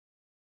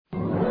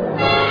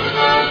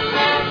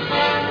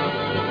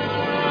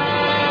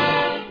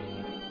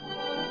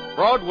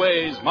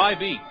Broadway's My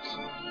Beat,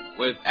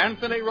 with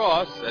Anthony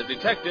Ross as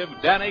Detective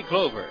Danny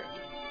Clover.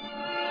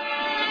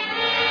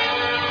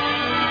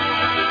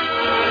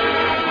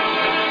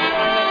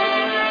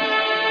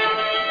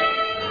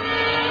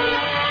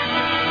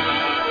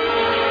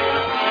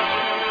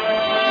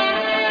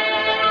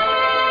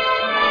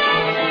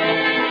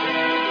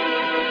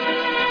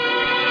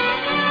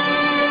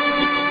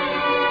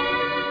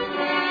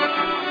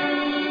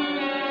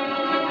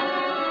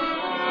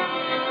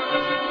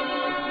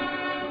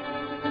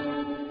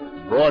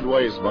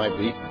 Broadway's my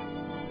beat.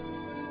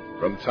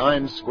 From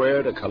Times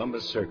Square to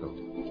Columbus Circle.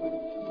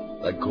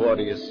 The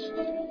gaudiest,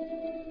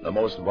 the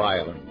most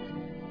violent,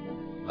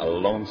 the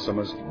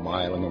lonesomest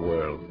mile in the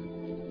world.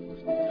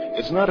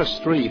 It's not a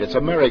street, it's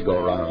a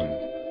merry-go-round.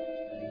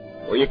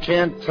 Where you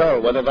can't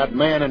tell whether that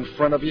man in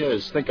front of you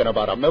is thinking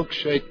about a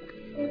milkshake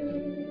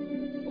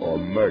or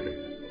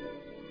murder.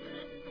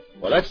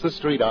 Well, that's the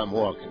street I'm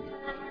walking.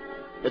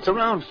 It's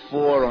around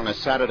 4 on a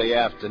Saturday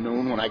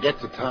afternoon when I get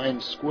to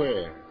Times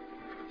Square.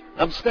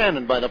 I'm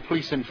standing by the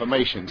police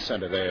information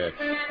center there,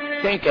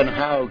 thinking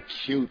how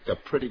cute the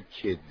pretty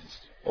kids,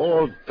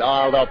 all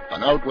dolled up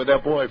and out with their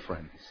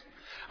boyfriends.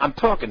 I'm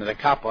talking to the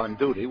cop on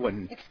duty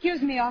when...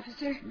 Excuse me,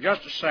 officer.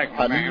 Just a second,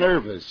 a ma'am.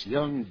 nervous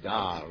young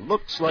doll,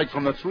 looks like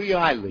from the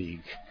 3-Eye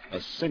League, a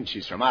cinch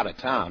she's from out of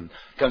town,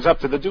 comes up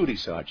to the duty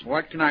sergeant.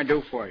 What can I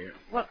do for you?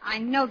 Well, I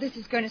know this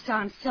is going to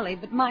sound silly,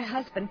 but my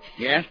husband...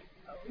 Yes?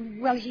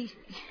 Well,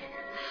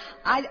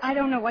 I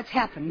don't know what's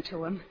happened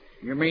to him.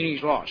 You mean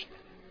he's lost?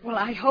 Well,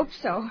 I hope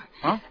so.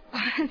 Huh?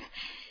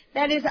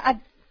 That is,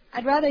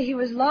 I'd rather he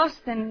was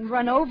lost than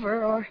run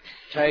over or...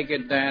 Take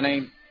it,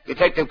 Danny.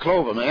 Detective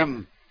Clover,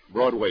 ma'am.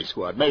 Broadway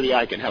squad. Maybe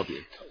I can help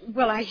you.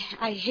 Well, I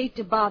hate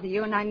to bother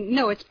you, and I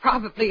know it's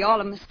probably all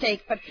a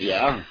mistake, but...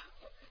 Yeah?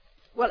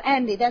 Well,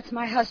 Andy, that's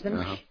my husband.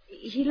 Uh-huh.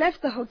 He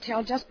left the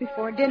hotel just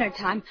before dinner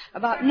time,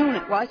 about noon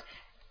it was,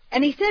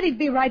 and he said he'd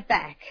be right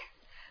back.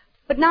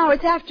 But now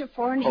it's after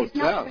 4, and he's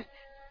not... Hotel?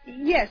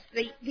 Yes,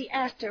 the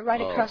Astor right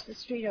across the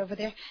street over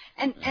there.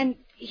 And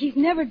he's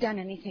never done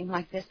anything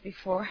like this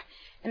before.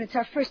 And it's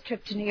our first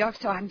trip to New York,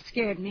 so I'm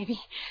scared, maybe.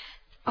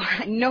 Oh,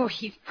 I know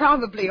he's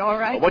probably all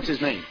right. What's his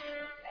name?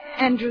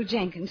 Andrew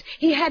Jenkins.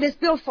 He had his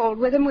billfold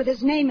with him with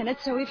his name in it,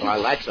 so if he...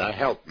 Well, that's a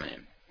help,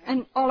 man.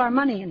 And all our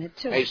money in it,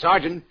 too. Hey,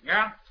 Sergeant.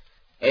 Yeah?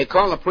 Hey,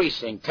 call the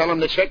precinct. Tell them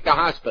to check the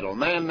hospital.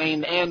 Man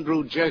named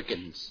Andrew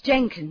Jenkins.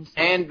 Jenkins.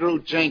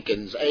 Andrew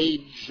Jenkins,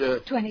 age...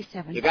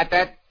 27. You got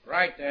that?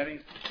 Right, Danny.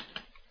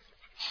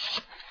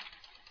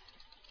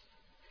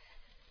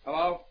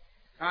 Hello?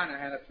 Kind of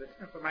had at the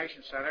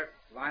information center.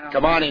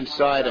 Come on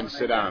inside and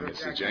sit down,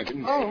 Mrs.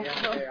 Jenkins. Oh,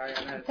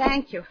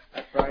 thank you.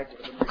 That's right.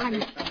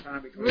 I'm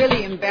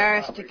really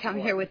embarrassed to come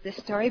here with this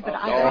story, but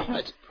I don't know.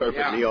 That's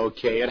perfectly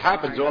okay. It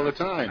happens all the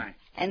time.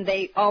 And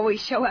they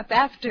always show up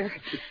after,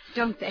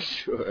 don't they?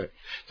 Sure.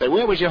 Say,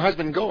 where was your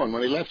husband going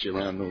when he left you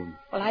around noon?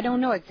 Well, I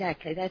don't know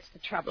exactly. That's the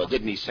trouble. Well,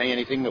 didn't he say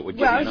anything that would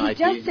give you an Well, he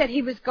idea? just said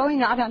he was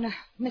going out on a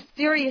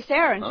mysterious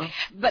errand. Huh?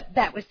 But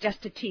that was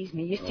just to tease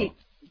me. You see,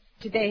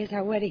 today is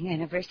our wedding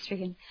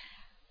anniversary, and...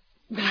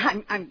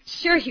 But I'm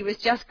sure he was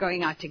just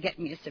going out to get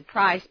me a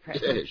surprise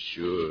present.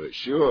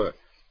 Sure.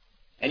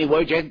 Any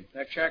word, Jen?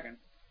 They're checking.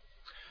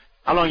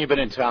 How long you been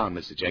in town,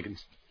 Mr.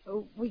 Jenkins?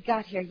 Oh, we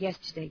got here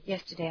yesterday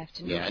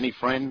afternoon. Yeah, any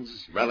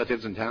friends,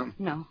 relatives in town?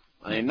 No.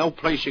 Well, ain't no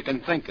place you can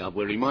think of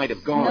where he might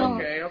have gone.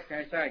 No.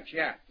 Okay, thanks.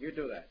 Yeah, you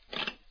do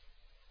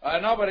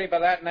that. Nobody by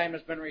that name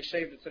has been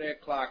received at 3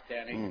 o'clock,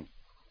 Danny.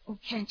 Oh,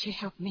 can't you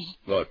help me?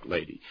 Look,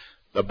 lady,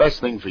 the best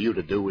thing for you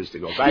to do is to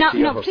go back to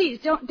your... No, please,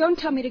 don't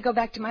tell me to go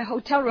back to my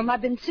hotel room.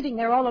 I've been sitting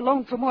there all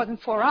alone for more than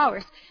 4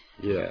 hours.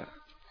 Yeah.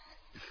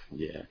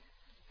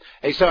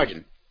 Hey,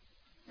 Sergeant,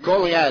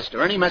 call the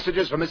Astor. Any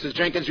messages for Mrs.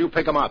 Jenkins, you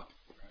pick them up.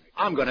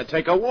 I'm going to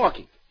take her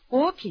walking.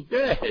 Walking?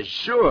 Yeah,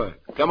 sure.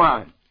 Come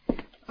on.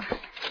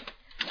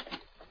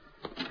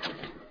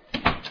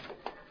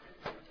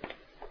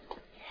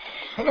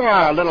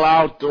 A little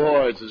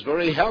outdoors is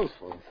very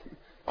helpful.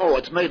 Oh,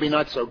 it's maybe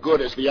not so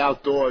good as the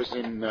outdoors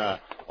in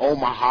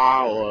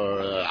Omaha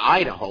or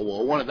Idaho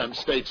or one of them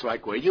states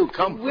like where you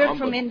come from. We're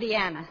from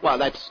Indiana. Well,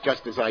 that's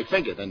just as I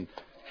figured. And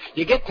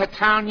you get to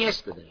town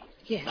yesterday.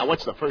 Yes. Now,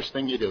 what's the first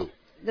thing you do?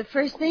 The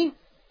first thing,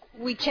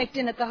 we checked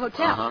in at the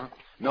hotel. Uh-huh.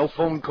 No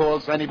phone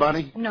calls to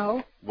anybody?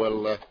 No.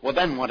 Well,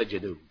 then what did you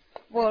do?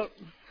 Well,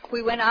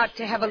 we went out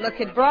to have a look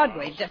at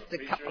Broadway, just a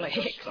couple of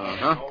hicks.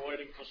 Uh-huh. No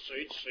waiting for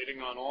seats,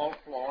 seating on all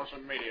floors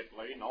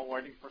immediately. No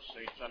waiting for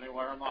seats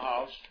anywhere in the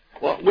house.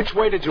 Well, which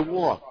way did you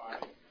walk?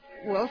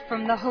 Well,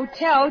 from the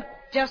hotel,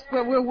 just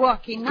where we're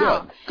walking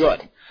now.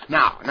 Good.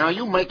 Now,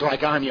 you make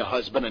like I'm your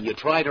husband and you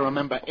try to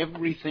remember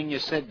everything you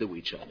said to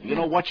each other. You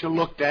know what you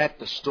looked at,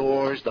 the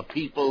stores, the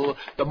people,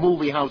 the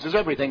movie houses,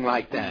 everything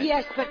like that.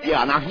 Yes, but...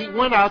 Yeah, now he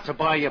went out to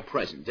buy you a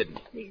present,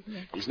 didn't he?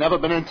 Yes. He's never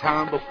been in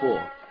town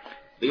before.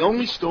 The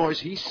only stores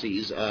he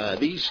sees are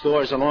these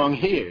stores along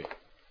here.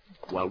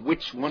 Well,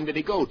 which one did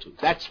he go to?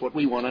 That's what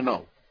we want to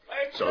know.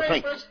 So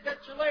think.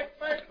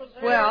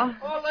 Well,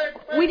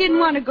 we didn't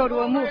want to go to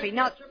a movie,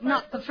 not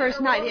the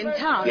first night in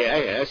town.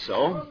 Yeah,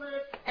 so?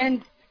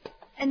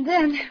 And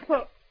then,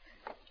 well,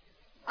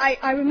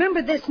 I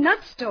remember this nut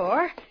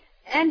store.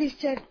 Andy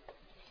said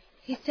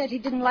he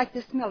didn't like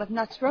the smell of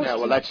nuts roasting. Yeah,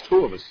 well, that's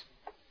two of us.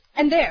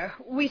 And there,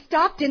 we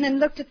stopped in and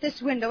looked at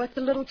this window at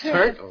the little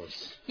turtle.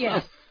 Turtles?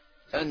 Yes.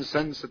 10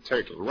 cents a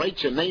turtle.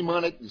 Write your name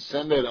on it and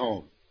send it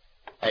home.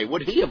 Hey,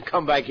 would he have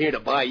come back here to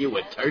buy you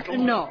a turtle?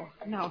 No.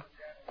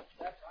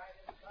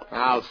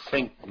 Now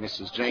think,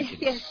 Mrs.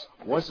 Jenkins. Yes.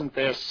 Wasn't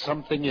there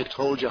something you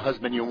told your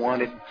husband you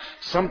wanted?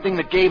 Something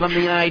that gave him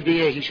the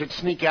idea he should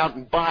sneak out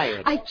and buy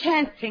it? I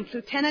can't think,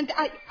 Lieutenant.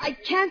 I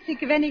can't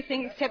think of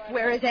anything except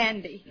where is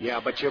Andy. Yeah,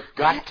 but you've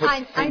got to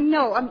think... I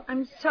know.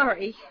 I'm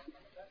sorry.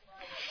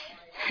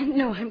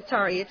 No, I'm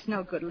sorry. It's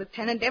no good,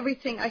 Lieutenant.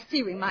 Everything I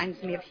see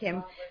reminds me of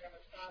him.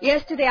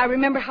 Yesterday, I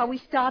remember how we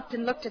stopped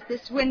and looked at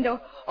this window,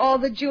 all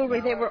the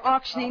jewelry they were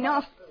auctioning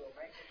off.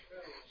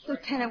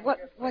 Lieutenant,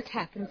 what's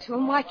happened to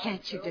him? Why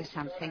can't you do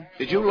something?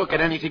 Did you look at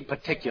anything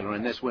particular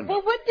in this window?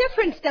 Well, what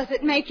difference does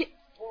it make?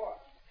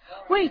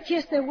 Wait,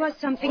 yes, there was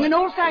something. What? An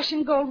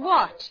old-fashioned gold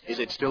watch. Is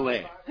it still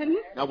there? Hmm?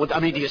 Now,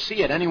 do you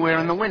see it anywhere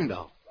in the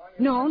window?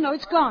 No,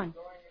 it's gone.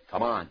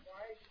 Come on.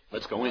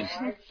 Let's go in.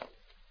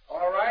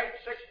 All right,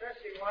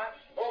 $6.50 once.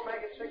 We'll make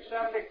it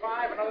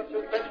 $6.75. Another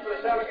 2 bits for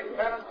the delicate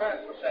pen and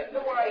pencil set. Do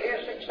I hear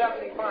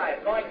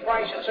 $6.75? Going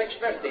twice at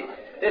 $6.50.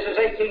 This is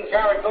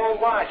 18-karat gold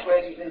watch,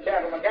 ladies and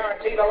gentlemen.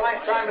 Guaranteed a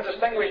lifetime of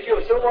distinguished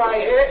use. Do I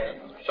hear?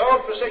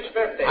 Sold for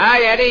 $6.50.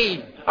 Hi,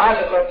 Eddie. How's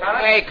it,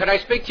 Lieutenant? Hey, could I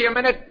speak to you a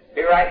minute?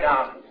 Be right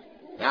down.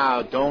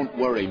 Now, don't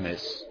worry,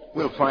 miss.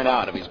 We'll find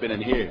out if he's been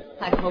in here.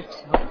 I hope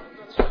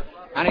so.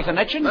 Anything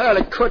itching? Well,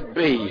 it could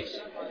be.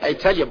 Hey,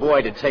 tell your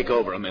boy to take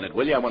over a minute,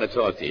 will you? I want to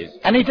talk to you.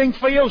 Anything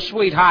for you,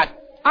 sweetheart.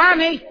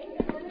 Arnie,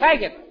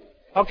 take it.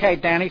 Okay,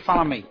 Danny,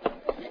 follow me.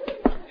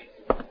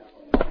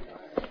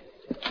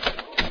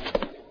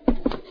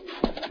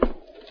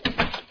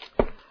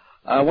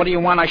 What do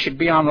you want I should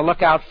be on the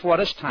lookout for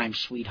this time,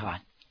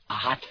 sweetheart? A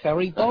hot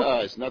ferry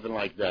boat? It's nothing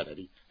like that,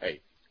 Eddie.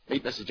 Hey,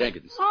 meet Mr.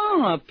 Jenkins.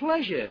 Oh, a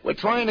pleasure. We're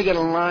trying to get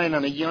a line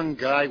on a young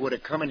guy who would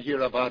have come in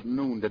here about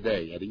noon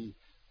today, Eddie.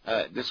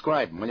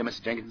 Describe him, will you,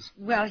 Mr. Jenkins?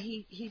 Well,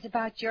 he's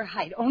about your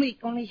height,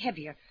 only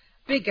heavier,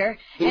 bigger.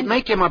 He'd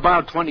make him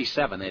about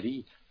 27,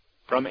 Eddie.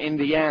 From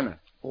Indiana.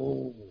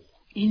 Oh,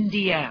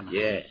 Indiana.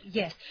 Yeah.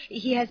 Yes,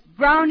 he has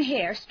brown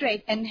hair,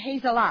 straight, and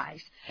hazel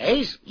eyes.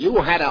 Hazel? You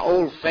had an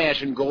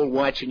old-fashioned gold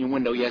watch in your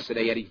window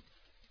yesterday, Eddie.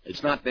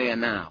 It's not there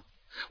now.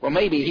 Well,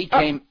 maybe he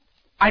came...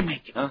 I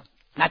make him. Huh?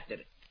 That did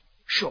it.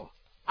 Sure.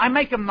 I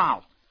make him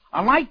now.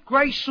 A light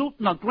gray suit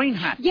and a green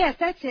hat. Yes,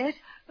 that's it.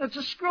 It's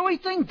a screwy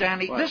thing,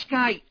 Danny. What? This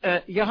guy,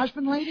 your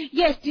husband, lady?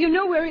 Yes, do you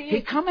know where he is?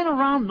 He come in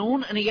around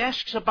noon and he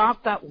asks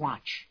about that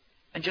watch.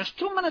 And just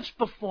 2 minutes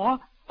before,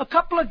 a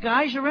couple of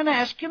guys are in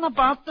asking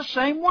about the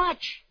same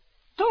watch.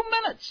 2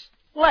 minutes.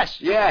 Less.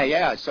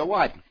 Yeah, so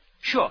what?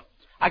 Sure.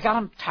 I got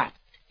him tapped.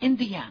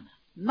 Indiana.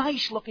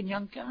 Nice-looking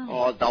young guy.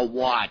 Oh, the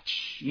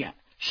watch. Yeah.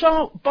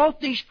 So, both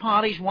these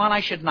parties want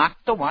I should knock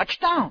the watch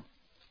down.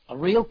 A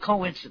real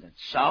coincidence.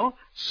 So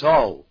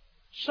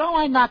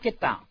I knock it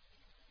down.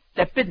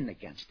 They're bidding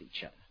against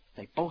each other.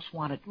 They both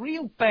want it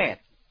real bad.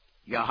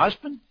 Your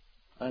husband?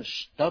 A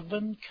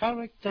stubborn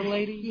character,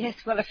 lady. Yes,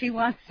 well, if he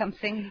wants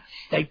something...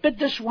 They bid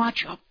this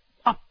watch up.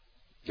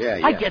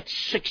 Yeah. I get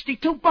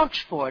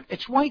 $62 for it.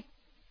 It's white.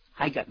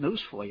 I got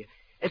news for you.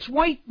 It's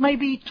white,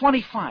 maybe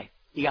 25,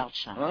 the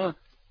outside. Huh?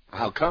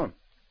 How come?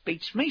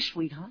 Beats me,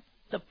 sweetheart.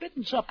 The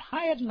bidding's up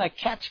higher than a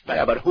cat's back.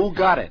 Yeah, but who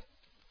got it?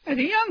 And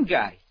the young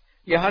guy.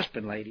 Your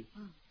husband, lady.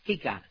 He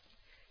got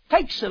it.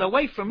 Takes it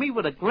away from me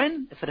with a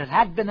grin. If it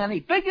had been any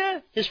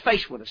bigger, his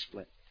face would have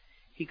split.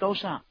 He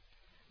goes out.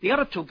 The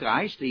other two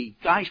guys, the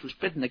guys who's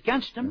bidding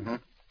against him,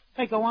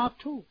 they go out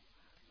too.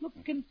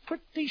 Looking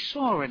pretty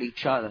sore at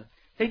each other.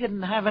 They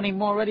didn't have any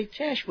more ready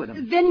cash with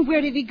them. Then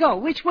where did he go?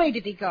 Which way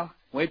did he go?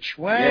 Which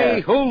way? Yeah.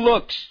 Who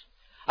looks?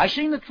 I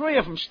seen the three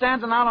of them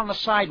standing out on the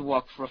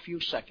sidewalk for a few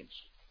seconds.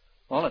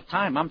 All the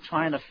time I'm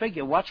trying to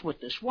figure what's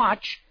with this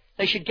watch.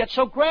 They should get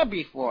so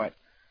grabby for it.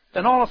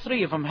 Then all the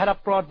three of them head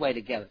up Broadway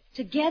together.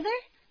 Together?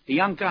 The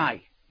young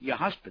guy, your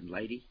husband,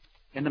 lady,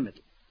 in the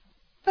middle.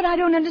 But I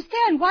don't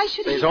understand. Why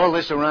should he... Is all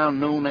this around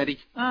noon, Eddie?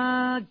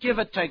 Give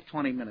or take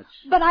 20 minutes.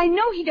 But I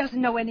know he doesn't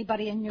know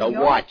anybody in New York.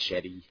 The watch,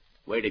 Eddie.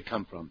 Where'd it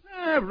come from?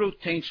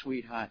 Routine,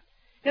 sweetheart.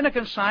 In a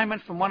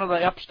consignment from one of the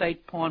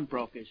upstate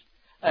pawnbrokers.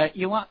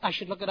 You want I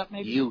should look it up,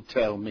 maybe? You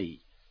tell me.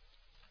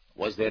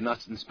 Was there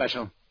nothing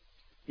special?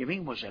 You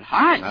mean, was it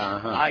hot?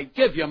 I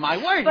give you my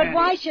word, But Annie.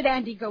 why should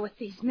Andy go with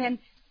these men?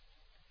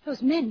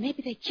 Those men,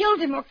 maybe they killed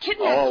him or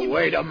kidnapped him. Oh,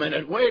 wait a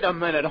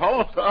minute.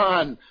 Hold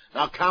on.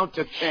 Now count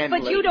to 10.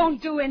 But lady. you don't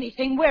do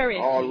anything. Where is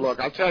Oh, he? look,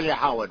 I'll tell you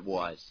how it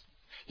was.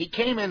 He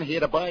came in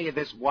here to buy you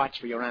this watch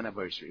for your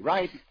anniversary,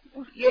 right?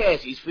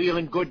 Yes, he's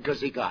feeling good because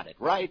he got it,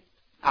 right?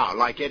 Now,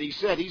 like Eddie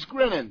said, he's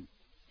grinning.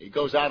 He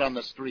goes out on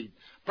the street.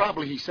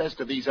 Probably he says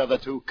to these other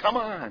two, come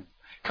on.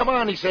 Come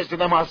on, he says to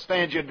them, I'll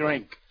stand your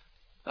drink.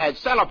 I'd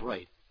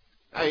celebrate.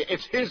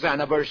 It's his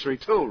anniversary,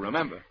 too,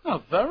 remember? A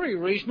very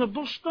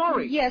reasonable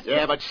story. Yes.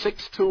 Yeah, but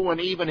 6'2" and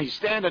even, he's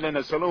standing in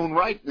a saloon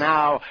right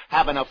now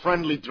having a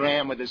friendly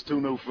dram with his two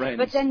new friends.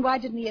 But then why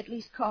didn't he at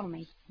least call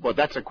me? Well,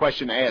 that's a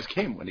question to ask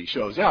him when he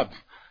shows up.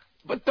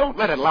 But don't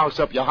let it louse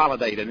up your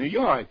holiday to New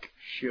York.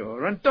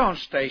 Sure, and don't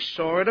stay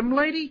sore at him,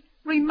 lady.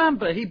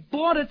 Remember, he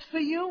bought it for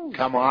you.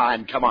 Come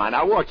on.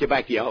 I'll walk you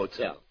back to your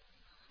hotel.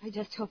 I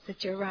just hope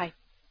that you're right.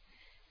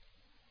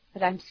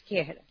 But I'm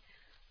scared.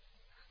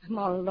 I'm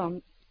all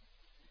alone.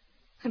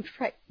 I'm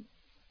frightened.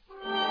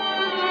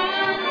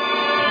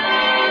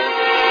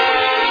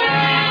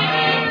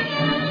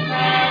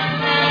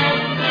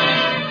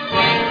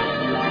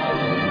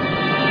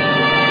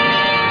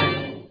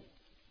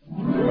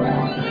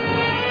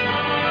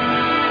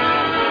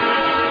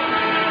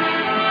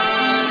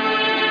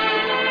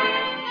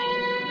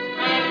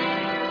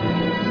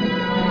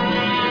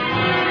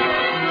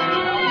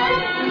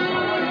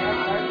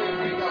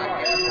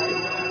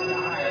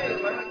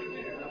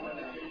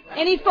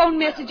 Any phone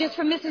messages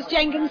from Mrs.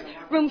 Jenkins,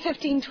 room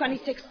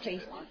 1526,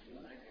 please?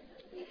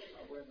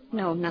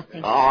 No,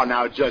 nothing. Oh,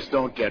 now just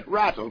don't get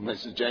rattled,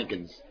 Mrs.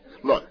 Jenkins.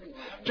 Look,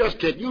 just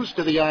get used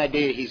to the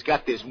idea he's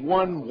got this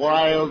one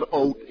wild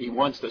oat he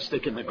wants to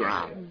stick in the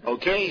ground,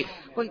 okay?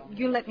 Well,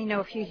 you let me know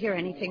if you hear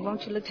anything,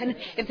 won't you, Lieutenant?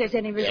 If there's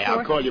any report. Yeah,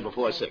 I'll call you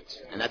before 6,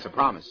 and that's a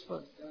promise.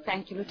 Well,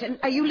 thank you, Lieutenant.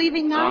 Are you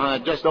leaving now?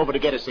 Just over to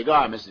get a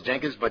cigar, Mrs.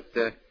 Jenkins, but,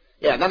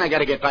 yeah, then I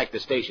gotta get back to the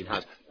station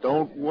house.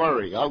 Don't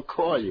worry, I'll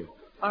call you.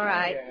 All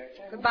right.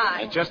 Goodbye.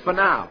 And just for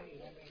now.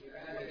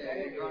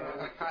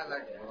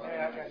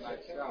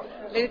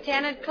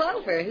 Lieutenant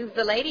Clover, who's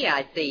the lady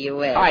I see you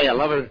with? Hiya,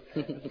 lover.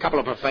 A couple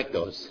of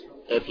perfectos.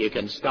 If you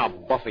can stop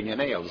buffing your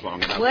nails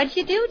long enough. What'd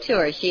you do to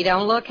her? She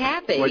don't look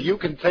happy. Well, you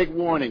can take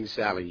warning,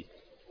 Sally.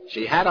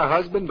 She had a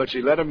husband, but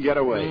she let him get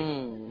away.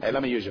 Hey,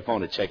 let me use your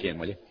phone to check in,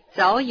 will you? It's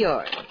all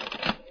yours.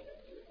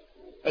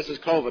 This is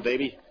Clover,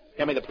 baby.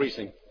 Give me the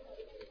precinct.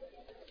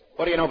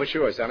 What do you know for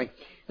sure, Sally?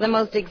 The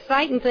most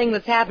exciting thing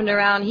that's happened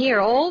around here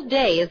all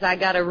day is I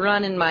got a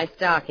run in my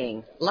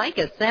stocking. Like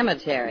a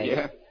cemetery.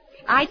 Yeah?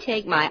 I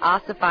take my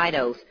ossified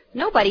oath.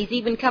 Nobody's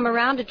even come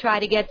around to try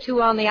to get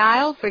two on the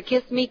aisle for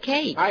Kiss Me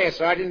Kate. Hiya,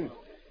 Sergeant.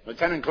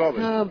 Lieutenant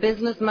Clover. Oh,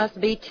 business must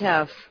be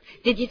tough.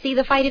 Did you see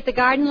the fight at the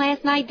Garden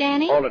last night,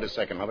 Danny? Hold it a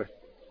second, lover.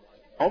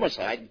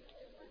 Homicide?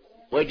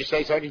 What'd you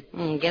say,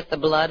 Sergeant? Get the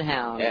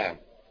bloodhound.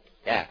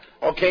 Yeah.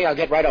 Okay, I'll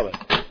get right over.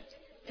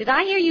 Did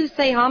I hear you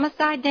say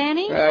homicide,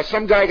 Danny?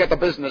 Some guy got the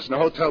business in the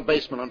hotel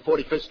basement on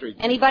 45th Street.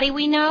 Anybody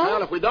we know?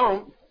 Well, if we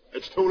don't,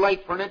 it's too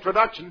late for an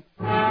introduction.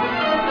 Got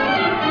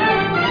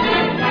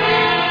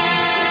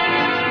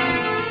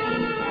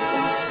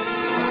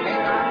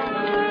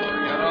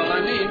all I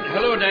need.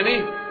 Hello, Danny.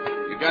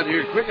 You got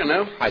here quick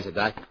enough. Hi,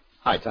 Doc.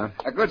 Hi, Tom.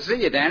 Good to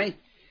see you, Danny.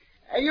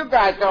 Hey, you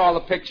guys got all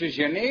the pictures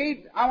you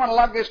need. I want to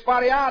lug this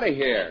body out of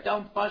here.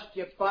 Don't bust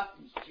your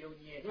buttons, Junior.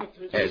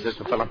 Hey, is this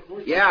the fella?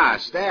 Yeah,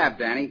 stab,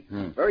 Danny.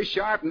 Very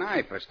sharp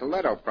knife, a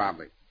stiletto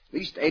probably. At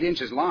least 8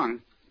 inches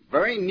long.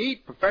 Very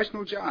neat,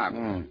 professional job.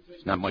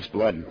 There's not much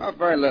blood. Oh,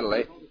 very little,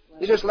 eh?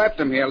 You just left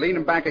him here,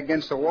 leaning back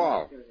against the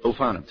wall. Who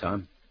found him,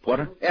 Tom?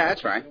 Porter? Yeah,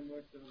 that's right.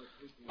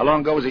 How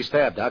long ago was he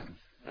stabbed, Doc?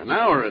 An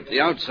hour at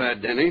the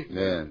outside, Danny.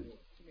 Yeah.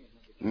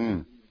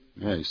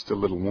 Yeah, he's still a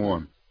little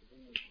warm.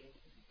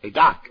 Hey,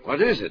 Doc.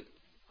 What is it?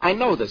 I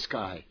know this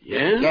guy.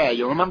 Yeah? Yeah,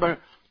 you remember?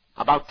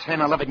 About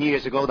 10, 11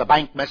 years ago, the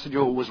bank messenger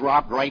who was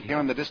robbed right here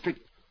in the district?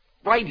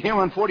 Right here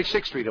on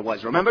 46th Street it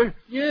was, remember?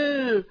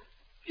 Yeah,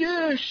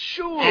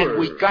 sure. And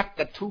we got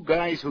the two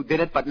guys who did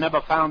it but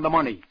never found the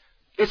money.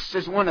 This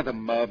is one of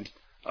them.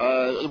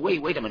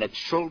 Wait a minute.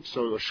 Schultz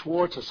or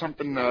Schwartz or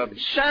something.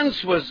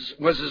 Chance was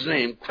his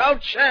name.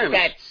 Clout Chance.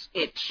 That's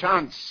it,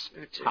 Chance.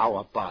 How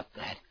about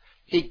that?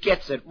 He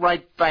gets it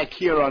right back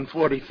here on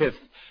 45th.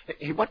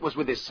 Hey, what was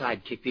with his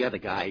sidekick, the other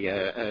guy?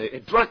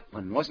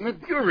 Druckman, wasn't it?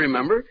 You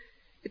remember.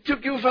 It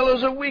took you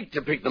fellows a week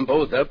to pick them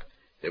both up.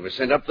 They were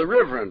sent up the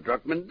river, and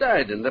Druckman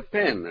died in the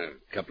pen a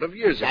couple of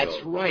years ago.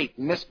 That's right.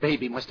 And this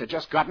baby must have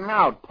just gotten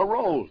out,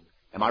 paroled.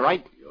 Am I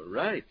right? You're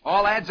right.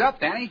 All adds up,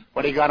 Danny.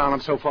 What do you got on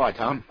him so far,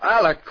 Tom?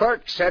 Well, the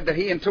clerk said that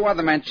he and 2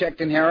 other men checked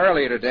in here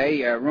earlier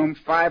today, room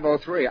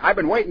 503. I've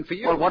been waiting for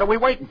you. Well, what are we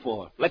waiting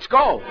for? Let's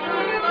go.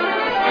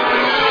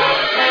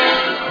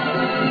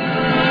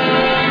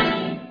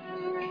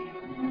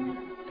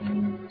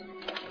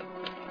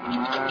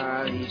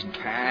 These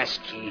pass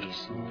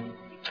keys.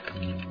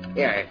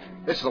 Yeah,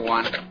 this is the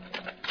one.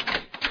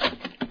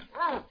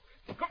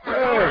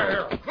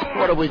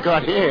 What have we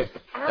got here?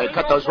 Hey,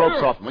 cut those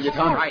ropes off, will you,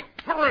 Tom? All right.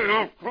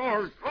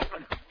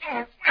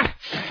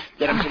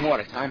 Get him some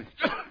water, Tom.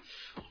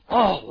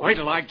 Oh, wait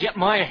till I get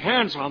my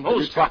hands on You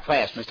those. talk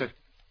fast, mister.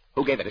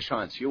 Who gave it a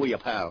chance, you or your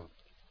pal?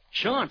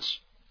 Chance?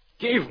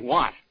 Gave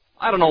what?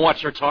 I don't know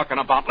what you're talking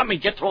about. Let me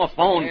get to a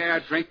phone. Yeah,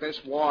 drink this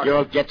water.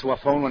 You'll get to a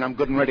phone when I'm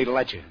good and ready to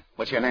let you.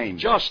 What's your name?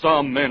 Just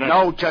a minute.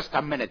 No, just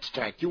a minute,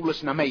 Jack. You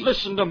listen to me.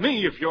 Listen to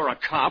me if you're a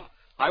cop.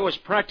 I was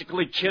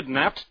practically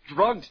kidnapped,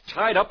 drugged,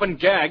 tied up, and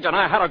gagged, and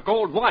I had a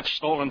gold watch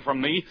stolen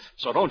from me.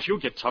 So don't you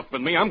get tough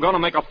with me. I'm going to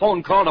make a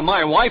phone call to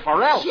my wife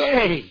or else.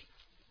 Say,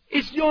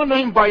 Is your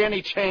name by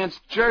any chance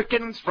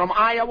Jenkins from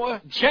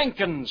Iowa?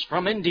 Jenkins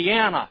from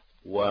Indiana.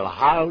 Well,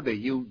 how do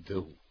you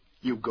do?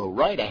 You go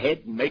right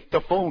ahead and make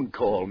the phone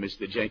call,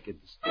 Mr.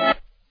 Jenkins.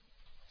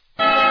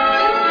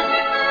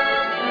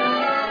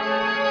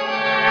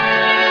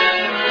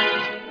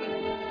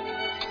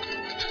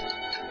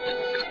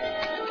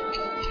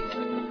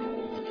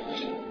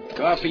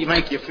 Coffee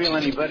make you feel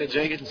any better,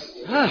 Jenkins?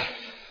 Well,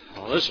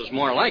 this is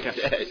more like it.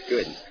 That's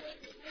good.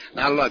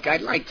 Now, look,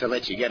 I'd like to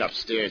let you get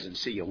upstairs and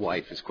see your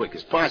wife as quick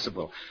as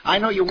possible. I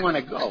know you want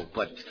to go,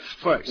 but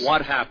first...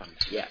 What happened?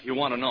 Yeah. You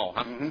want to know,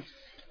 huh? Mm-hmm.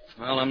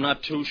 Well, I'm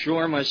not too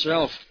sure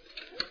myself.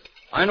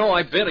 I know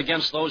I bid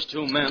against those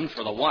two men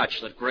for the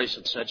watch that Grace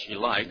had said she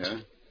liked. Yeah.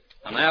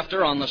 And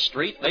after, on the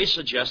street, they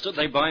suggested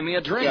they buy me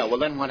a drink. Yeah, well,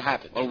 then what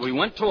happened? Well, we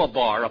went to a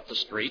bar up the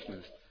street,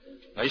 and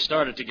they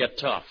started to get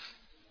tough.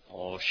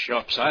 Oh,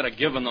 shucks, I'd have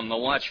given them the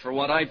watch for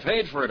what I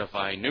paid for it if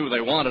I knew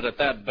they wanted it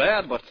that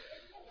bad, but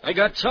they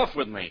got tough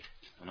with me,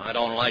 and I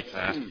don't like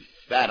that.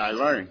 That I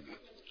learned.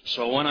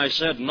 So when I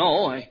said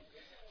no,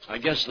 I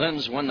guess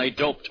then's when they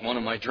doped one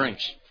of my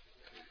drinks.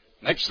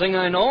 Next thing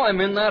I know,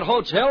 I'm in that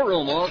hotel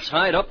room all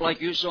tied up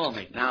like you saw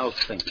me. Now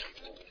think.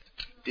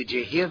 Did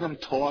you hear them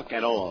talk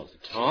at all?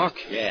 Talk?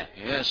 Yeah.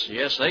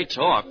 Yes, they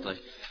talked.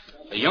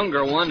 The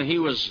younger one, he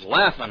was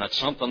laughing at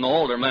something the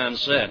older man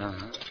said.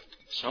 Uh-huh.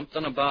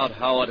 Something about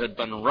how it had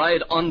been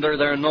right under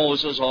their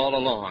noses all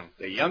along.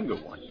 The younger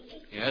one?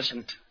 Yes,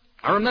 and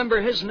I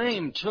remember his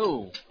name,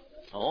 too.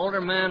 The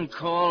older man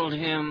called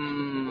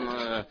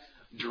him,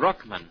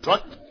 Druckman.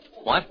 Druckman?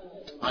 What?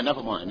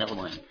 Never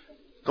mind.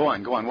 Go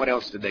on. What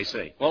else did they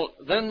say? Well,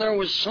 then there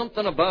was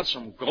something about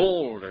some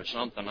gold or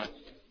something.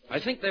 I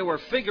think they were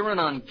figuring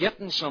on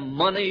getting some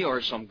money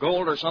or some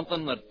gold or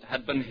something that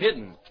had been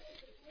hidden.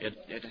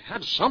 It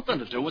had something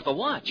to do with the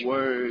watch.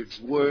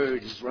 Words.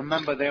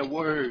 Remember their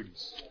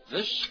words.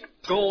 This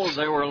gold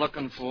they were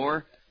looking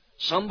for,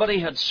 somebody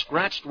had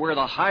scratched where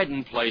the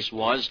hiding place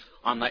was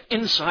on the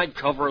inside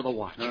cover of the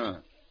watch. Huh.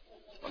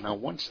 Well, now,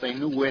 once they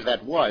knew where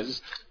that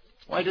was,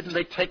 why didn't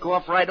they take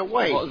off right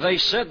away? Well, they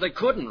said they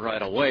couldn't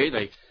right away.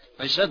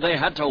 They said they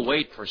had to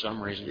wait for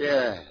some reason.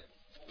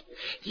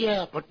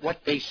 Yeah, but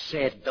what they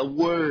said, the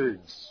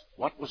words,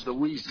 what was the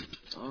reason?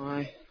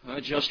 I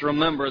just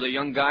remember the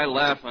young guy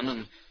laughing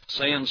and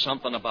saying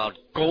something about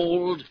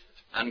gold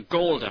and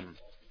golden.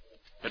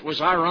 It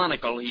was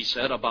ironical, he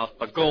said, about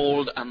the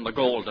gold and the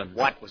golden.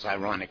 What was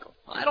ironical?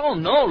 I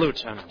don't know,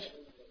 Lieutenant.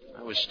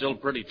 I was still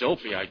pretty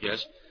dopey, I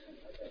guess.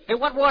 Hey,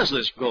 what was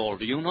this gold,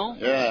 do you know?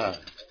 Yeah,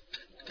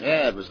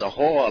 it was the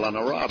haul on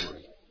a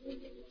robbery.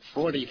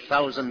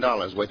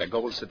 $40,000 worth of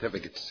gold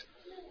certificates.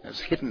 It was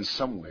hidden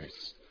somewhere.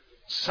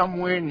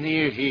 Somewhere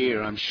near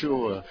here, I'm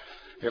sure.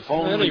 If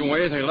only...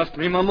 Anyway, they left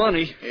me my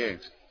money. Here,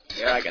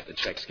 I got the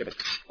checks. Give it.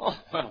 Oh,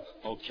 well,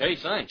 okay,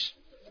 thanks.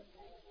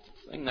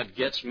 The thing that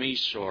gets me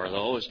sore,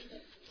 though, is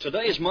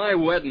today's my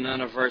wedding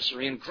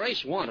anniversary, and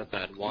Grace wanted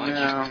that watch.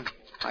 No,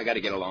 I got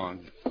to get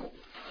along.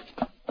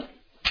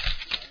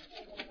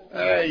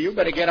 You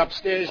better get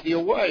upstairs to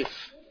your wife.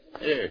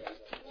 Here,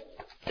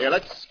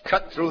 let's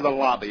cut through the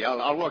lobby.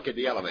 I'll look at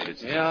the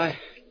elevators. Yeah, I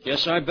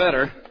guess I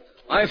better.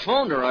 I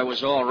phoned her I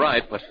was all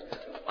right, but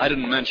I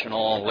didn't mention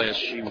all this.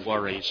 She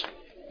worries.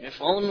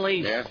 If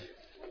only... Yeah?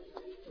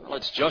 Well,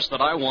 it's just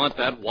that I want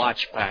that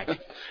watch back.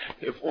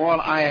 If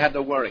all I had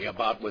to worry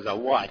about was a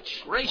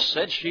watch. Grace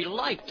said she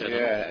liked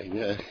it.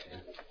 Yeah.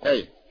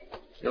 Hey,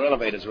 your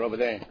elevators are over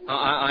there.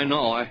 I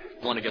know. I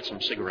want to get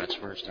some cigarettes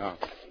first. Oh.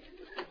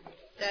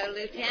 So,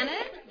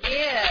 Lieutenant?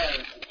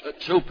 Give.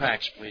 2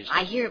 packs, please.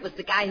 I hear it was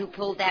the guy who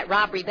pulled that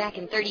robbery back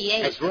in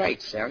 38. That's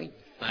right, Sally.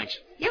 Thanks.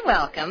 You're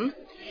welcome.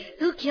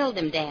 Who killed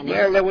him, Danny?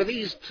 Well, there were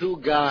these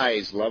 2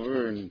 guys,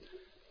 lover, and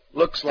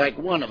looks like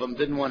one of them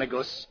didn't want to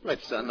go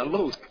splits on the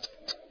loot.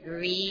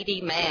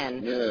 Greedy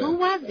man. Yeah. Who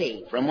was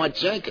he? From what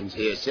Jenkins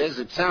here says,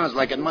 it sounds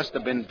like it must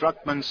have been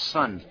Druckman's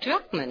son.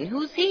 Druckman?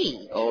 Who's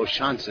he? Oh,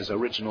 Chance's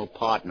original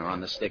partner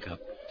on the stick-up.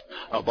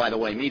 Oh, by the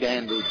way, meet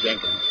Andrew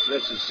Jenkins.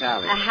 This is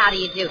Sally. How do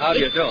you do? How do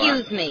you do?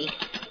 Excuse me.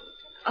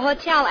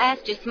 Hotel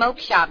Astor Smoke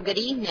Shop. Good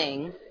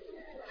evening.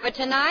 For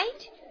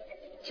tonight?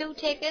 2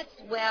 tickets?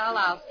 Well,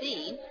 I'll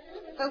see.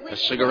 For which... A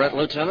cigarette,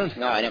 Lieutenant?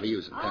 No, I never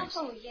use them, thanks.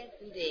 Oh, yes,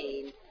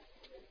 indeed.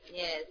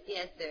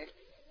 Yes, sir.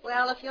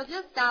 Well, if you'll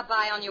just stop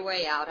by on your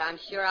way out, I'm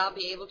sure I'll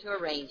be able to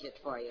arrange it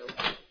for you.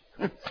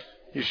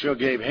 You sure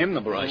gave him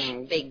the brush.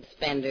 Big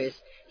spenders.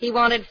 He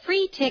wanted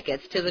free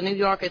tickets to the New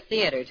Yorker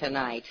Theater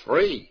tonight.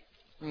 Free?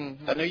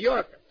 Mm-hmm. A New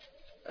Yorker?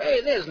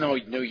 Hey, there's no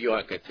New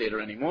Yorker theater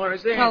anymore,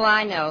 is there? Oh,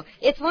 I know.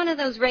 It's one of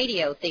those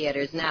radio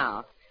theaters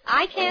now.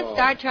 I can't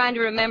start trying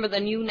to remember the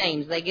new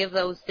names they give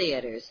those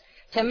theaters.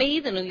 To me,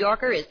 the New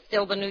Yorker is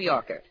still the New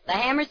Yorker. The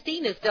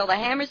Hammerstein is still the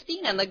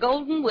Hammerstein, and the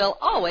Golden will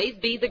always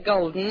be the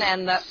Golden,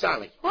 and the...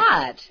 Sally.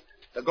 What?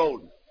 The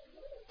Golden.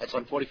 That's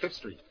on 45th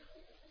Street.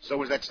 So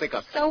was that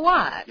stick-up. So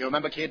what? You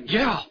remember, kid?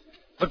 Yeah,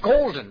 the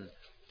Golden.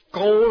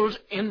 Gold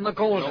in the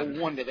Golden.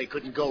 No wonder they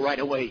couldn't go right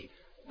away.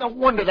 No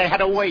wonder they had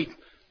to wait.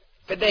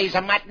 Today's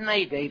a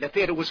matinee day. The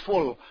theater was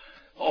full.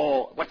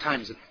 Oh, what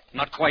time is it?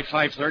 Not quite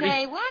 5:30.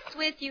 Hey, what's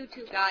with you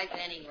two guys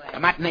anyway? The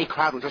matinee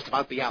crowd will just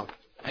about be out.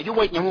 Now, you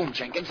wait in your room,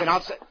 Jenkins, and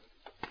I'll say...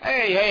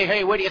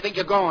 Hey, where do you think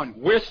you're going?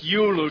 With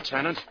you,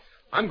 Lieutenant.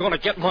 I'm going to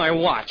get my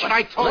watch. But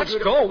I told you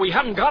Let's go. We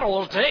haven't got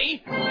all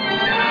day.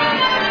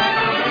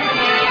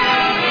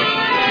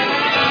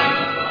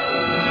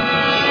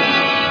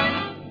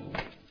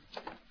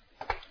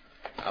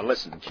 Now,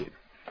 listen, kid.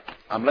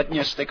 I'm letting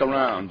you stick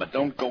around, but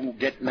don't go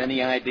getting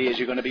any ideas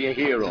you're going to be a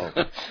hero.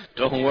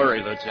 Don't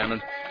worry,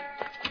 Lieutenant.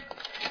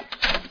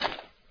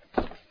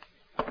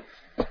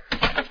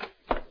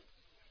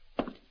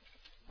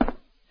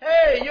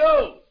 Hey,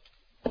 you!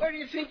 Where do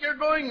you think you're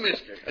going,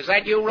 mister? Is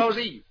that you,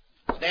 Rosie?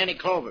 It's Danny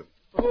Clover.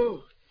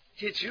 Oh,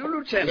 it's you,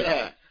 Lieutenant.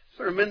 Yeah.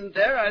 For a minute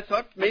there, I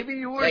thought maybe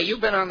you were... Hey,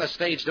 you've been on the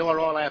stage door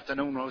all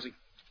afternoon, Rosie.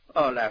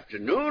 All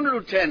afternoon,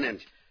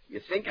 Lieutenant. You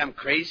think I'm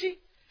crazy?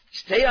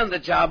 Stay on the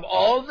job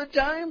all the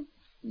time?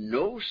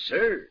 No,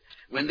 sir.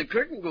 When the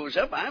curtain goes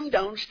up, I'm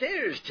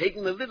downstairs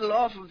taking a little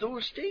off of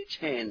those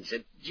stagehands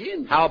at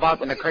Jenkins. How about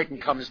when the curtain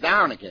comes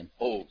down again?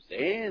 Oh,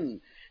 then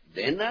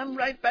I'm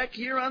right back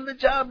here on the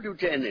job,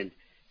 Lieutenant.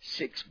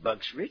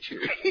 $6 richer.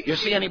 You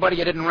see anybody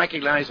you didn't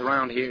recognize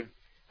around here?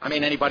 I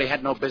mean, anybody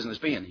had no business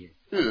being here.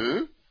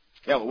 Huh?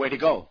 Yeah, well, where'd he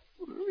go?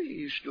 Well,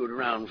 he stood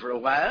around for a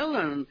while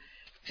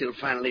until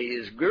finally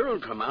his girl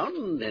come out,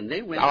 and then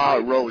they went...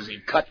 Oh,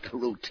 Rosie, cut the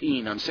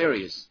routine. I'm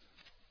serious.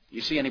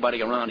 You see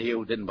anybody around here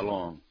who didn't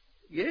belong?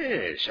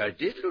 Yes, I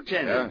did,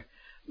 Lieutenant.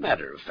 Yeah?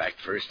 Matter of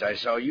fact, first I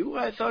saw you,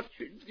 I thought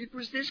it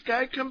was this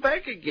guy come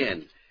back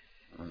again.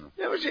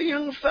 There was a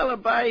young fella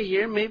by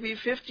here maybe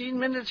 15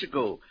 minutes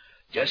ago,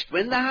 just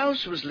when the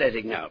house was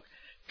letting out.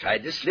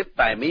 Tried to slip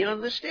by me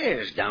on the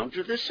stairs down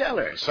to the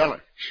cellar.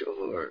 Cellar?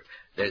 Sure.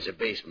 There's a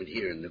basement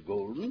here in the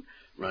Golden.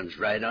 Runs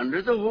right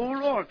under the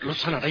whole orchestra.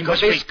 Lieutenant, he Could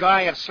must this be...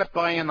 guy have slipped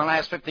by in the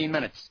last 15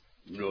 minutes?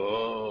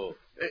 No.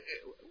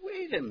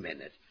 Wait a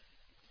minute.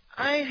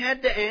 I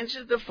had to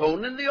answer the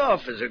phone in the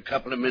office a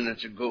couple of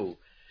minutes ago.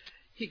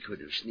 He could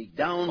have sneaked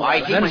down.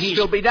 Why, while he'd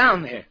still be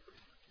down there.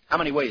 How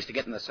many ways to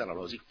get in the cellar,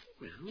 Rosie?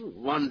 Well,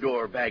 one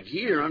door back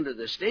here under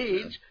the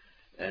stage.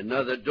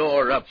 Another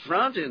door up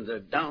front in the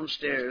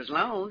downstairs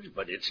lounge,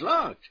 but it's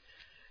locked.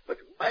 But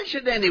why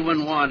should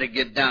anyone want to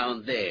get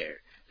down there?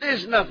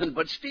 There's nothing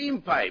but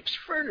steam pipes,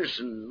 furnace,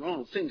 and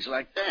all things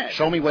like that.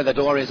 Show me where the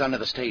door is under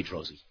the stage,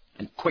 Rosie.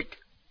 And quick.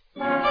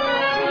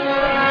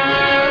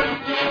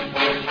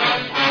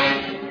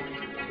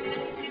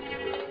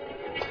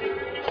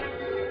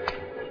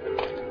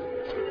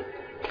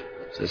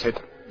 Is this it?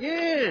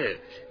 Yeah.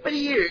 But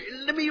here,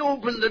 let me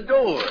open the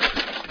door.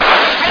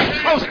 Hey,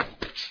 close it!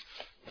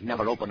 You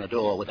never open a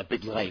door with a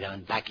big light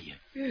on back of you.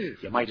 Yeah.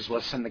 You might as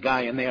well send the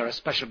guy in there a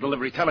special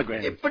delivery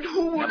telegram. But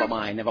who would...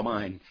 Never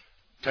mind.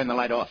 Turn the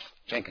light off.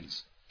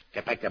 Jenkins,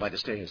 get back there by the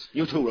stairs.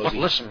 You too, Rosie. But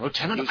listen,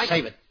 Lieutenant, You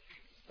save it.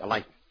 The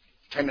light.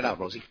 Turn it out,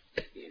 Rosie.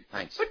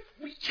 Thanks. But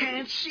we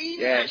can't see.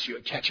 Yes, you're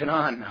catching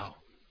on now.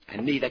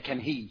 And neither can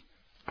he.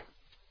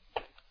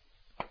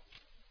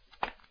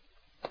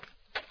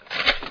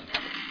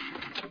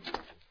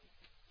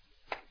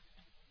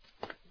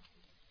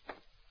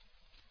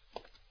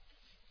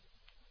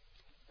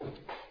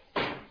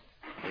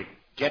 You're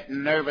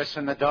getting nervous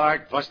in the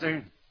dark,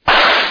 Buster?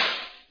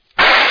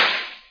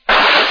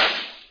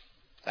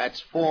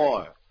 That's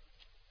 4.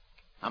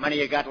 How many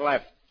you got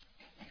left?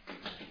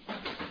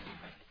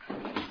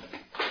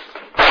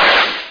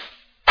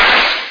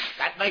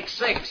 That makes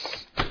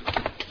 6.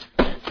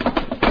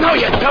 No,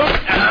 you don't.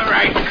 All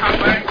right, come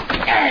back.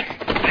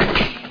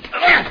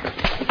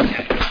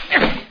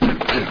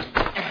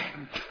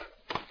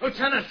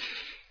 Lieutenant,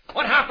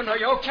 what happened? Are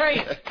you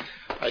okay?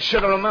 I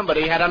should have remembered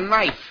he had a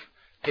knife.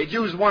 He'd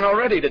used one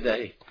already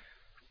today.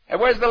 Hey,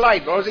 where's the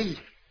light, Rosie?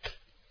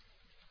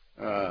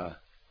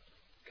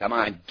 Come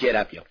on, get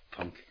up, you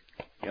punk.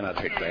 You're not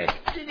hurt bad.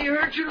 Did he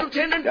hurt you,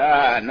 Lieutenant?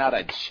 Not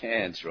a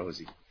chance,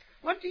 Rosie.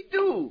 What'd he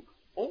do?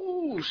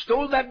 Oh,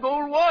 stole that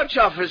gold watch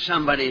off of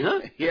somebody,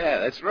 huh? Yeah,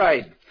 that's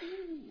right.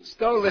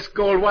 Stole this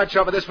gold watch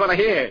over this fella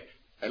here.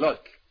 Hey,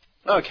 look.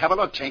 Look, have a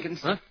look,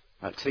 Jenkins. Huh?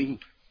 Look, see?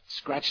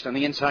 Scratched on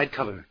the inside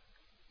cover.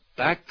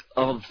 Back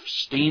of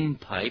steam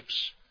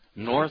pipes,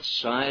 north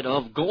side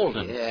of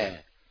Golden. Yeah.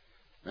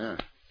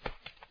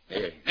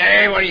 Here.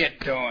 Hey, what are you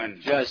doing?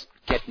 Just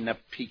getting a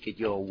peek at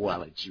your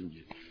wallet,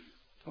 Junior.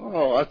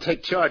 Oh, I'll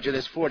take charge of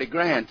this 40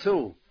 grand,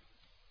 too.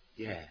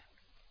 Yeah.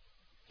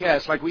 Yeah,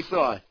 it's like we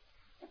thought.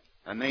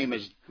 Her name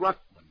is Druckman.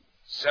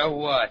 So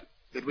what?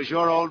 It was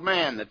your old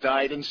man that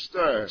died in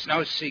stir. It's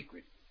no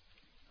secret.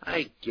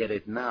 I get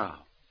it now.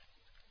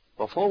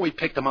 Before we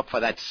picked him up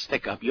for that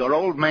stick-up, your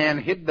old man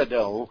hid the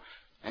dough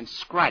and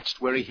scratched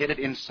where he hid it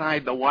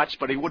inside the watch,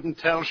 but he wouldn't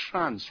tell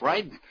Schranz,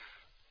 right?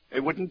 They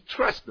wouldn't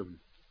trust him.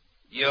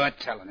 You're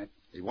telling it.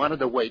 He wanted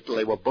to wait till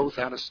they were both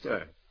out of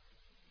stir.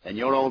 Then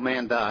your old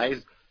man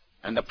dies,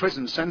 and the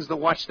prison sends the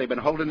watch they've been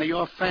holding to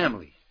your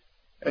family.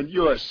 And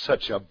you're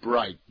such a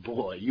bright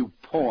boy. You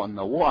pawned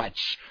the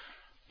watch.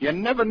 You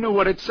never knew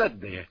what it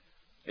said there.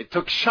 It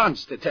took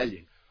Schranz to tell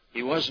you.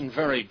 He wasn't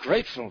very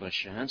grateful to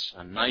Chance.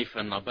 A knife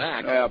in the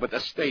back. Yeah, but the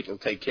state will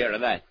take care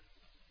of that.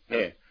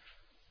 Here.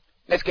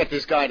 Let's get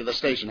this guy to the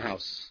station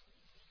house.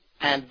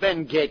 And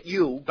then get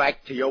you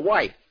back to your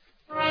wife.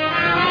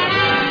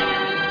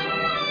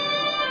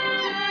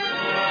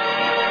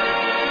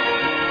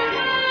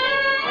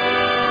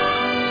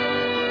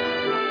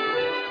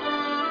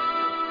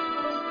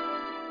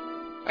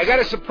 I got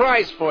a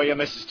surprise for you,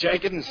 Mrs.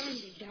 Jenkins.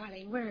 Andy,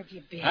 darling, where have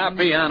you been?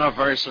 Happy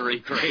anniversary,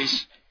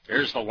 Grace.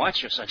 Here's the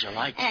watch you said you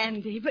liked.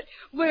 Andy, but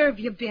where have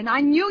you been?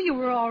 I knew you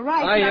were all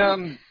right.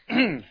 I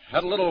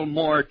had a little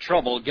more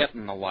trouble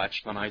getting the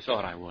watch than I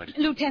thought I would.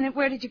 Lieutenant,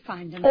 where did you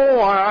find him? Oh,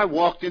 I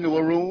walked into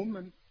a room,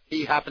 and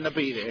he happened to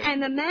be there.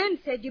 And the man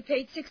said you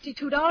paid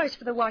 $62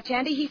 for the watch,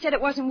 Andy. He said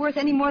it wasn't worth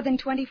any more than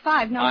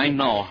 $25. No, I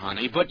know,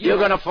 honey, but you're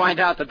going to find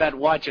out that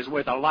watch is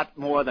worth a lot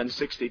more than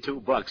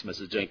 $62,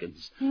 Mrs.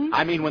 Jenkins.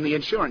 I mean, when the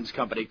insurance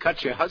company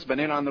cuts your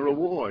husband in on the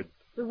reward.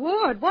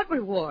 Reward? What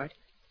reward?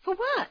 For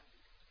what?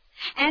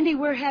 Andy,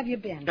 where have you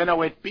been? You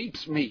know, it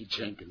beats me,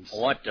 Jenkins.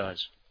 What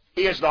does?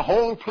 Here's the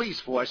whole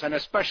police force, and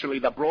especially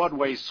the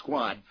Broadway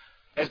squad,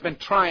 has been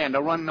trying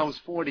to run those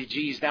 40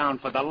 G's down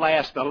for the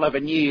last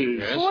 11 years.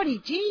 Yes? 40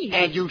 G's?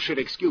 And you should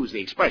excuse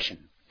the expression.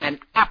 An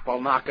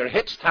apple knocker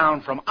hits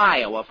town from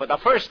Iowa for the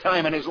first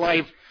time in his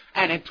life,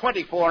 and in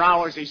 24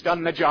 hours he's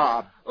done the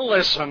job.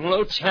 Listen,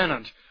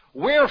 Lieutenant,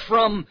 we're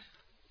from...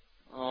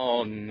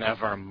 Oh,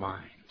 never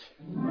mind.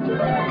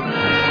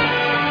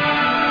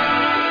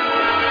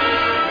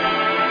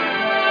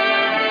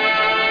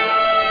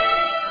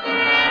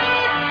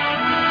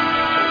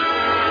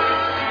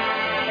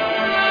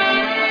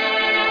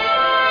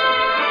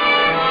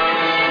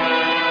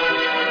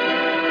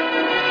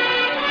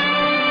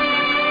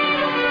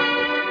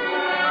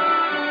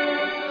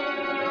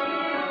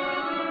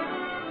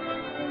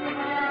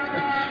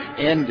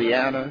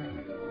 Indiana,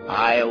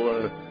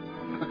 Iowa.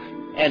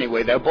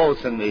 Anyway, they're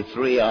both in the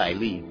 3I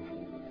League.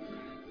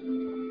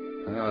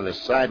 Oh, the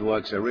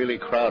sidewalks are really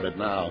crowded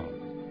now.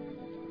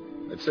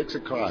 It's 6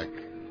 o'clock.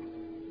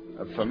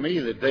 For me,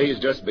 the day is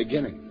just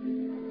beginning.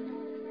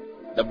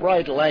 The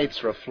bright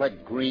lights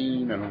reflect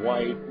green and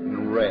white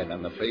and red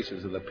on the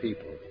faces of the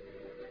people.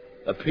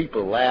 The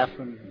people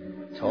laughing,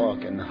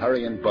 talking,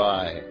 hurrying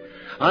by,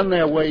 on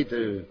their way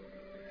to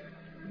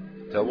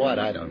what,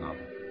 I don't know.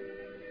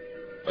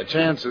 But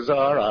chances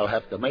are I'll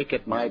have to make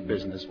it my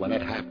business when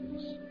it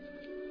happens.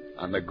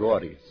 On the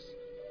gaudiest,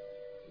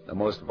 the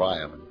most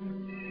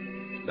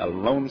violent, the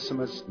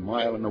lonesomest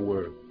mile in the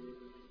world.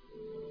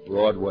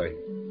 Broadway,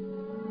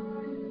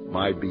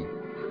 my beat.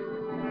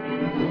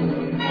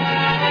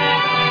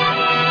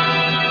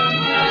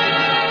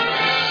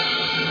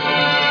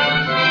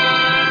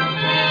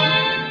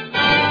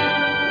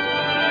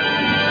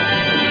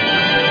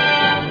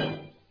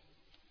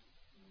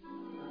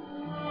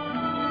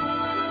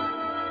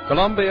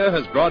 Columbia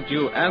has brought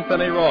you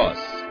Anthony Ross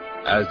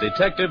as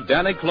Detective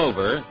Danny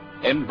Clover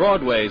in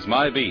Broadway's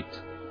My Beat.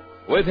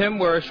 With him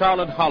were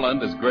Charlotte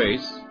Holland as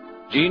Grace,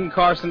 Gene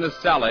Carson as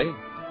Sally,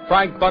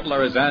 Frank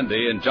Butler as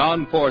Andy, and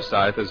John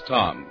Forsythe as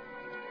Tom.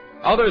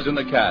 Others in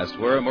the cast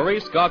were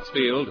Maurice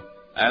Gottsfield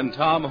and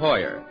Tom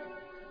Hoyer.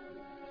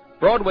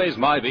 Broadway's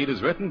My Beat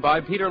is written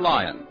by Peter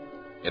Lyon.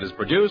 It is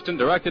produced and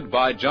directed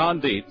by John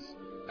Dietz,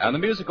 and the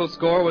musical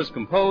score was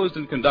composed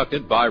and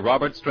conducted by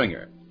Robert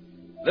Stringer.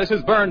 This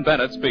is Vern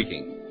Bennett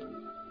speaking.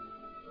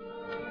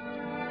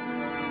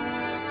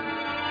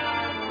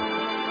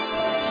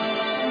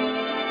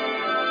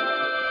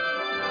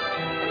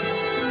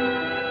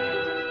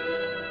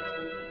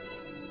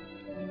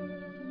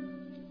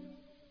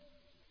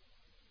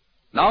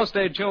 Now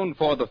stay tuned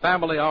for the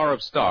Family Hour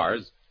of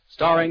Stars,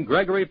 starring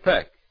Gregory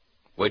Peck,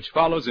 which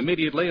follows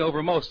immediately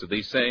over most of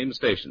these same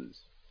stations.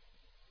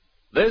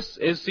 This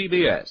is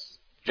CBS,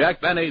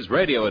 Jack Benny's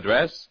radio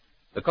address,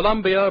 the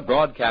Columbia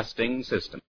Broadcasting System.